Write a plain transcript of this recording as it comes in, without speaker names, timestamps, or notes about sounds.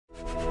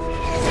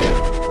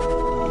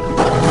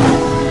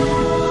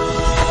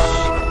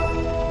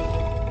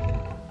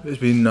It's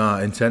been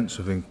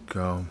intense. I think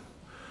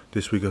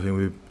this week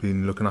we've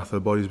been looking after the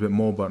bodies a bit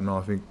more, but no,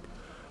 I think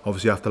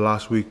obviously after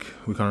last week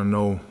we kind of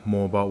know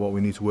more about what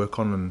we need to work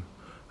on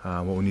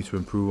and what we need to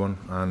improve on,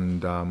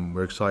 and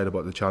we're excited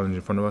about the challenge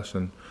in front of us,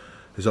 and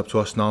it's up to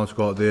us now to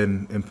go out there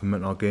and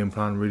implement our game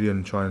plan really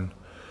and try and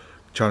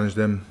challenge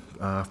them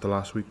after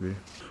last week really.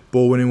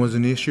 Ball winning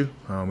wasn't the issue.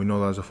 We know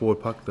that as a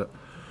forward pack that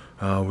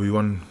we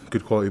won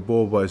good quality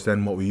ball, but it's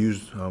then what we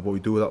use, what we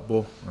do with that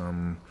ball.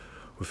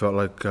 We felt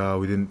like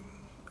we didn't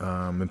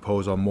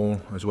impose our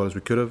maul as well as we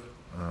could have.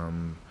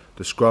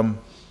 The scrum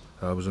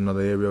was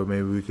another area where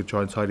maybe we could try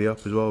and tidy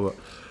up as well, but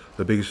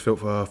the biggest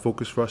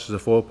focus for us as a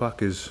forward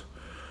pack is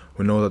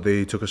we know that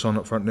they took us on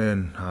up front there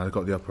and they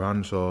got the upper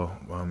hand, so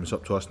it's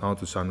up to us now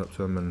to stand up to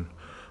them and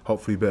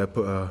hopefully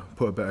put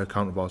a better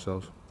account of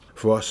ourselves.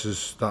 For us,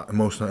 is that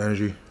emotional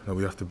energy that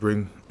we have to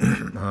bring.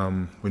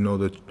 We know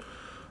that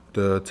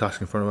the task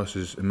in front of us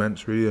is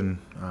immense really, and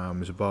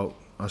it's about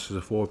us as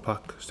a forward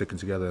pack sticking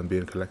together and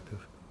being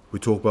collective. We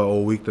talk about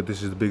all week that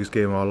this is the biggest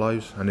game of our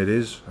lives, and it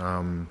is.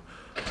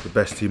 The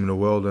best team in the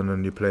world, and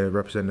then you play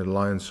representing the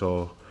Lions,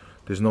 so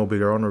there's no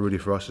bigger honour really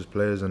for us as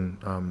players, and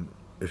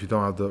if you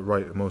don't have the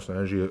right emotional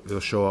energy, it'll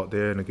show out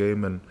there in the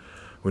game, and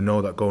we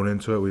know that going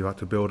into it we've had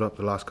to build up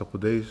the last couple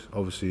of days.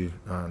 Obviously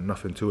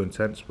nothing too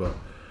intense, but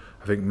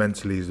I think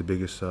mentally is the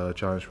biggest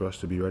challenge for us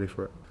to be ready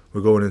for it.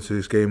 We're going into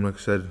this game, like I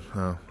said,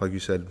 like you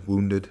said,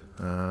 wounded.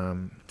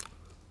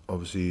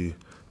 Obviously, a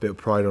bit of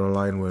pride on the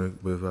line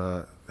with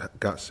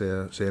Gats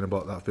saying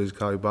about that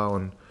physicality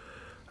battle,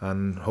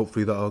 and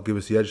hopefully that'll give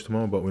us the edge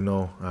tomorrow. But we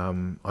know,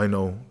 I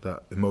know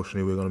that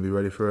emotionally we're going to be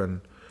ready for it,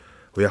 and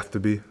we have to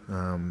be.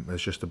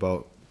 It's just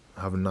about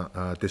having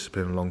that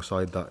discipline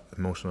alongside that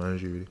emotional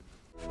energy, really.